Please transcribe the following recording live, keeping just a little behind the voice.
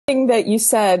that you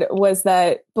said was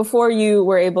that before you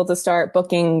were able to start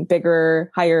booking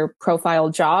bigger, higher profile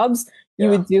jobs, you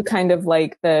would do kind of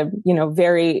like the,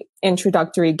 very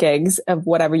introductory gigs of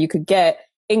whatever you could get,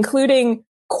 including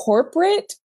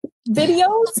corporate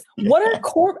videos. What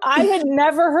are I had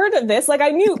never heard of this. Like I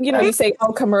knew, you say,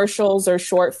 commercials or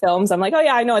short films. I'm like, oh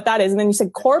yeah, I know what that is. And then you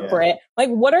said corporate. Like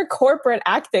what are corporate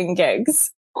acting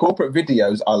gigs? Corporate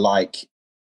videos are like,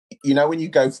 when you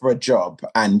go for a job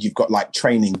and you've got like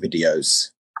training videos.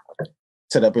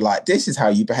 So they'll be like, this is how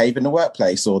you behave in the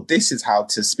workplace, or this is how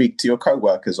to speak to your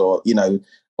coworkers, or,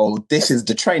 or this is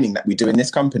the training that we do in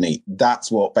this company.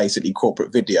 That's what basically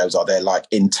corporate videos are. They're like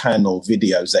internal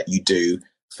videos that you do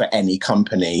for any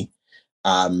company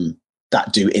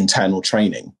that do internal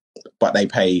training. But they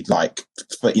pay like,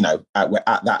 for,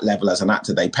 at that level as an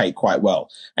actor, they pay quite well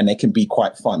and they can be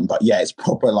quite fun. But yeah, it's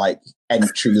proper like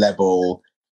entry level.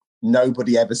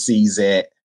 Nobody ever sees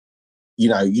it.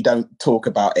 You don't talk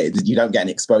about it. You don't get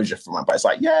any exposure from it. But it's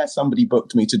like, yeah, somebody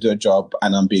booked me to do a job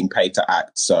and I'm being paid to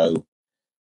act. So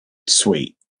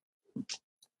sweet.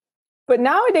 But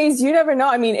nowadays, you never know.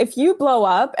 I mean, if you blow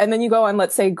up and then you go on,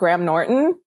 let's say, Graham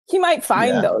Norton, he might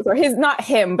find those, or not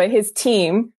him, but his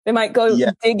team. They might go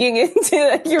digging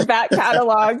into your back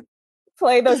catalog,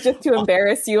 play those just to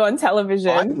embarrass you on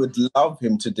television. I would love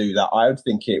him to do that. I would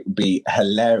think it would be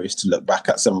hilarious to look back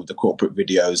at some of the corporate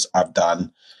videos I've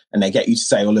done. And they get you to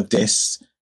say all of this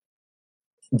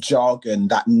jargon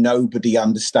that nobody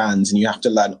understands. And you have to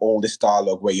learn all this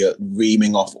dialogue where you're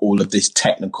reaming off all of this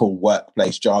technical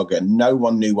workplace jargon. No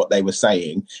one knew what they were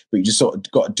saying, but you just sort of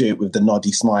got to do it with the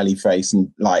noddy smiley face and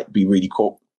like be really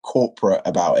corporate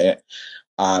about it.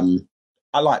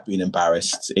 I like being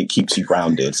embarrassed. It keeps you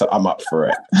grounded. So I'm up for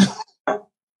it.